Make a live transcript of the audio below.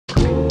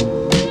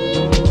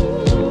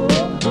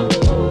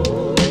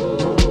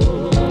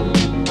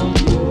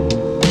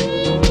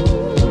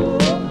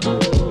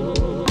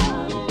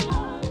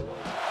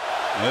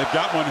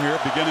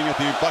beginning at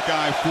the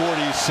Buckeye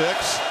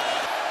 46.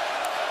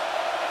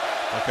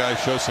 Buckeye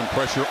shows some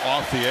pressure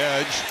off the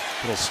edge.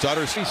 Little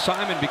stutter. See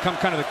Simon become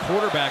kind of the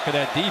quarterback of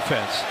that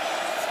defense.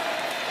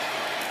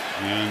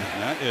 And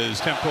that is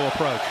tempo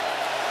approach.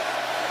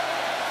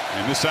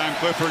 And this time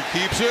Clifford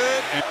keeps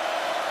it. And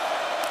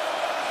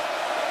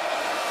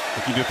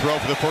looking to throw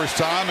for the first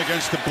time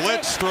against the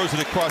blitz. Throws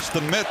it across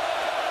the mid.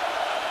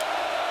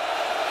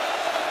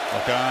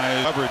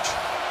 Buckeye coverage.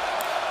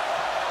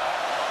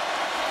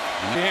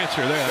 The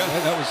answer there.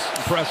 That was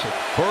impressive.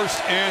 First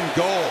and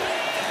goal.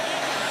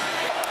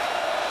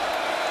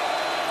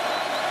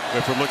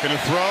 Clifford looking to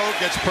throw,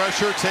 gets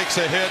pressure, takes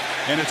a hit,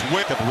 and it's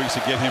Wick. A couple weeks to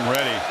get him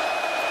ready.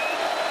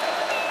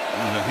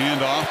 And the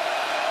handoff.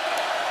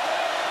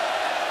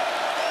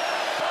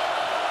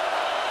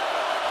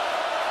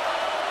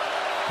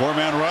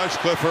 Four-man rush.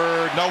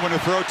 Clifford, no one to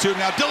throw to.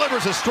 Now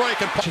delivers a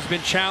strike. And has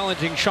been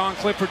challenging Sean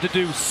Clifford to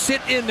do.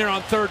 Sit in there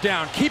on third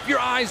down. Keep your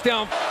eyes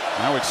down.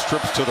 Now it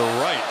strips to the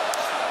right.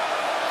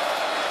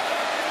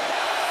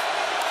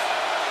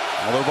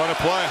 Another run of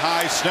play,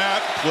 high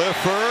snap.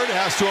 Clifford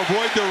has to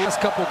avoid the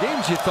last couple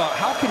games. You thought,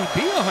 how can he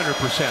be 100%?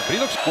 But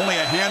he looks only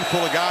a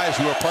handful of guys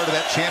who are part of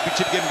that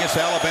championship game against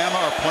Alabama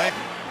are playing.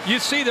 You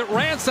see that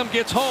Ransom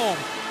gets home.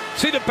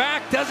 See the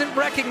back doesn't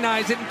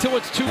recognize it until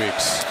it's 2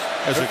 weeks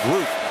as a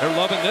group. They're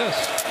loving this.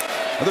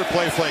 Another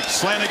play fake.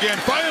 Slant again.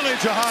 Finally,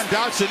 Jahan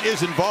Dotson is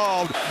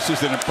involved. This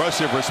is an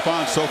impressive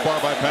response so far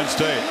by Penn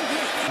State.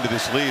 Into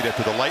this lead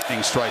after the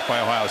lightning strike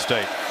by Ohio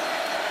State.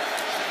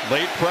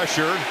 Late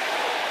pressure.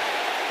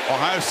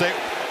 Ohio State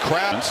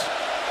crowds.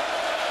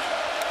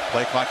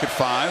 Play clock at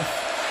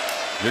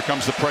 5. Here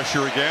comes the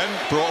pressure again.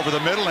 Throw over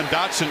the middle, and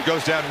Dotson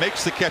goes down,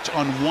 makes the catch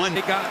on one.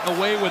 They got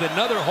away with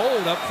another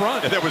hold up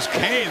front. And that was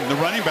Kane, the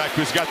running back,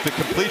 who's got the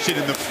completion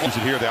in the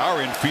here. They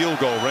are in field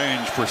goal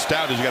range for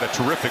Stout, who's got a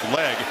terrific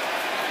leg.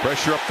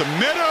 Pressure up the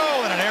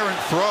middle and an errant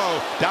throw.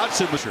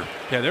 Dotson was here.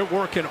 Yeah, they're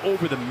working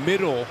over the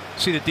middle.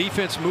 See, the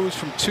defense moves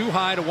from 2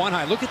 high to 1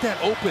 high. Look at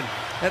that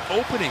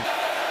opening.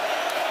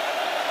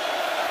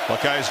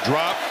 Buckeyes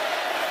drop.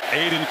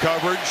 8 in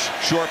coverage.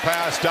 Short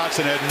pass.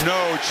 Dotson had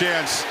no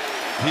chance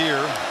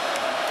here.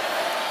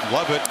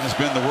 Lovett has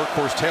been the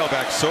workhorse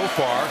tailback so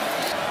far.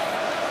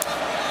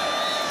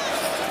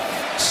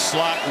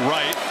 Slot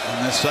right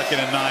in the 2nd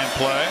and 9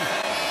 play.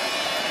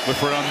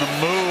 Clifford on the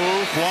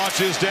move.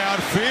 Launches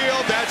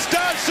downfield. That's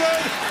Dotson.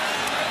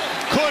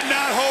 Could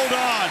not hold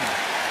on.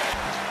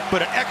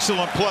 But an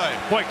excellent play.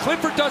 Boy,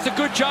 Clifford does a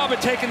good job of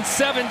taking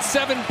 7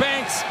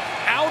 banks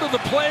out of the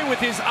play with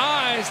his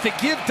eyes to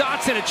give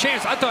Dotson a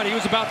chance. I thought he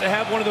was about to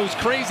have one of those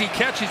crazy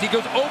catches. He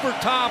goes over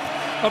top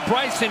of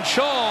Bryson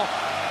Shaw,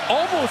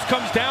 almost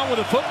comes down with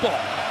a football.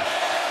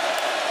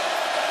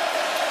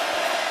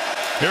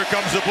 Here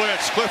comes the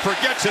blitz. Clifford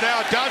gets it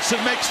out.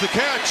 Dotson makes the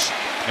catch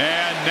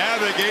and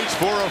navigates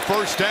for a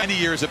first down. Many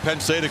years at Penn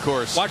State, of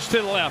course. Watch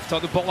to the left.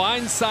 On the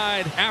blind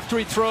side, after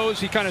he throws,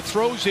 he kind of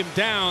throws him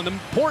down.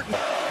 Important.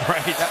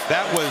 Right.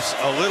 That was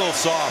a little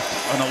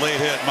soft on a late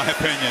hit, in my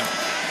opinion.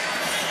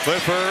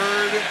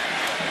 Clifford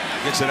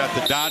gets it out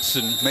to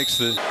Dotson. Makes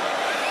the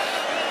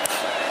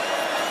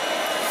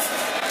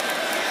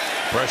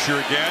pressure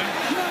again.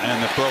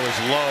 And the throw is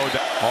low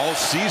all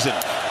season.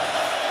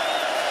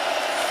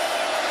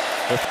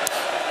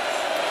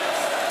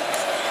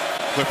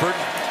 Clifford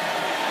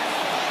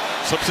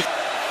slips it.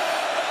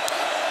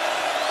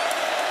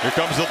 Here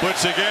comes the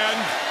blitz again.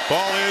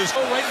 Ball is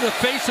right in the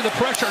face of the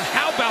pressure.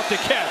 How about the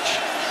catch?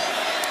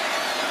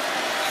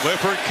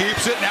 Clifford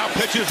keeps it. Now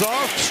pitches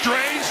off.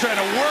 Strange trying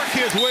to work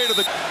his way to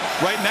the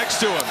right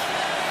next to him.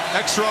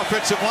 Extra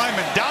offensive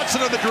lineman.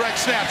 Dotson on the direct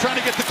snap. Trying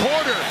to get the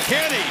corner.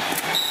 Can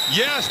he?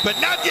 Yes, but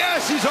not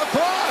yes. He's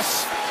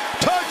across.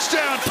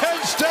 Touchdown,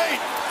 Penn State.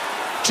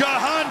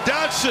 Jahan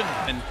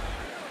Dotson.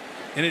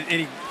 And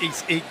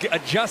he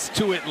adjusts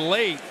to it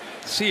late.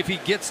 See if he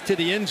gets to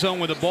the end zone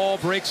where the ball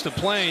breaks the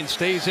plane,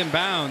 stays in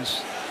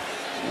bounds.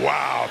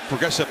 Wow.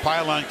 Progressive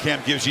Pylon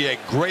Cam gives you a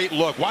great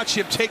look. Watch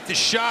him take the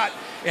shot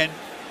and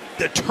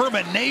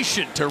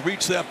determination to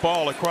reach that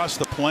ball across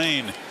the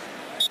plane.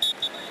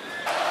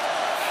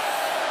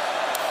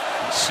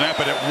 Snap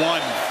it at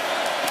 1.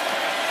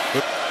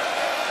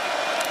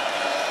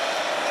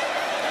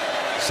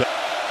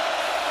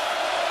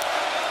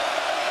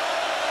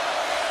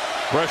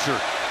 Pressure.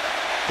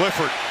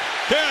 Clifford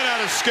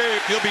cannot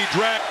escape. He'll be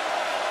dragged.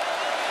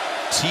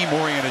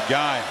 Team-oriented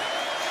guy.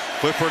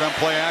 Clifford on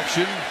play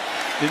action.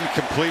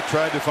 Incomplete.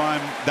 Tried to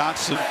find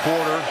Dotson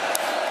Porter.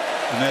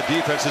 And that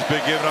defense has been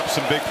giving up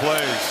some big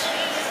plays.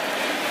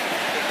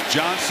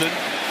 Johnson.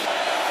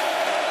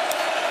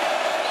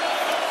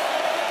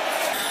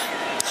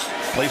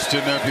 Placed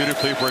in there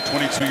beautifully for a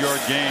 22-yard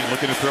gain.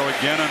 Looking to throw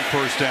again on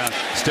first down.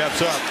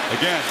 Steps up.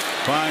 Again.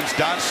 Finds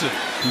Dotson,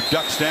 who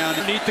ducks down.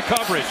 Underneath the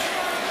coverage.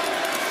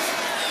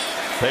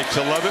 Takes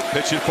a love it.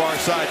 Pitch it far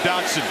side.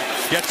 Dotson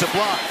gets a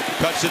block.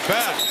 Cuts it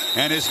back.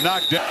 And is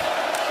knocked down.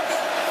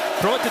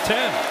 Throw it to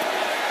 10.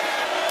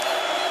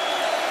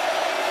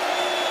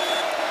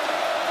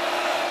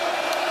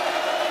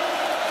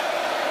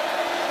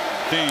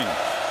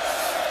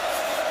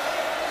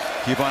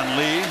 Kevon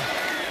Lee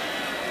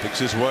picks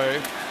his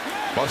way,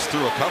 busts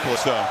through a couple of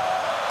stuff.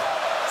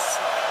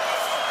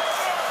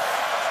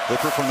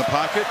 Clifford from the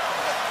pocket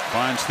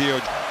finds Theo.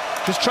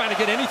 Just trying to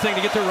get anything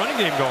to get their running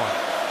game going.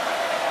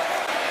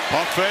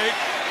 Pump fake,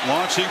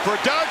 launching for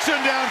Dotson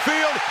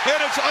downfield,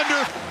 and it's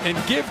under.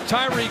 And give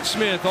Tyreek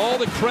Smith all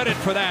the credit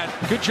for that.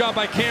 Good job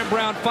by Cam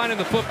Brown finding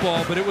the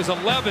football, but it was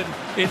 11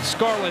 in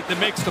Scarlet that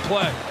makes the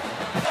play.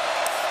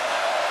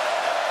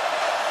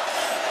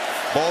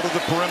 Ball to the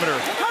perimeter,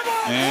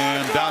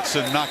 and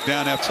Dotson knocked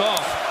down after.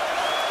 Off.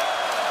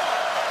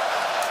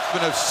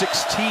 Of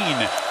 16.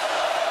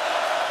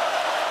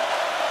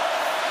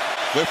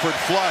 Clifford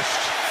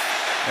flushed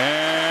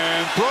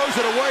and throws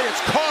it away.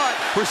 It's caught.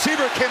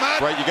 Receiver came out.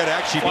 Right, you got to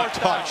actually be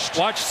touched.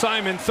 Watch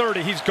Simon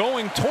 30. He's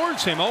going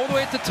towards him all the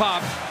way at the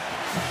top.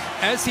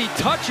 As he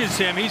touches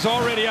him, he's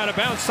already out of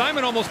bounds.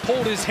 Simon almost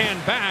pulled his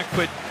hand back,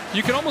 but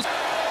you can almost.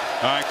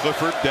 All right,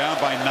 Clifford down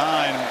by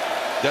 9.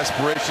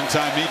 Desperation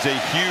time needs a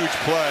huge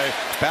play.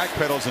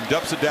 Backpedals and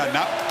dumps it down.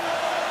 Now.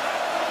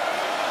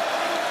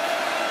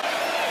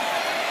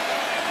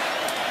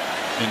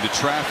 Into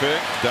traffic.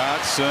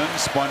 Dotson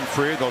spun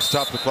free. They'll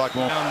stop the clock.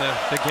 Down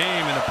the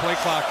game, and the play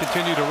clock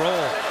continue to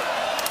roll.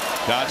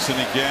 Dotson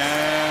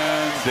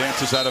again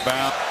dances out of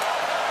bounds.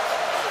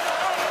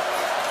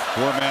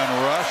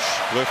 4-man rush.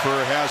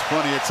 Clifford has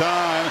plenty of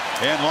time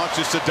and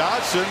launches to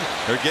Dotson.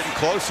 They're getting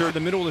closer. The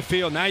middle of the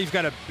field. Now you've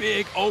got a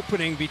big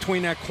opening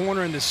between that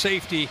corner and the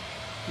safety.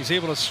 He's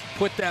able to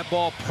put that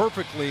ball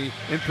perfectly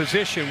in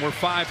position where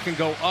 5 can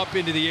go up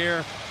into the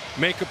air,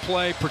 make a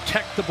play,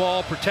 protect the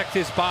ball, protect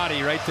his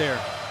body right there.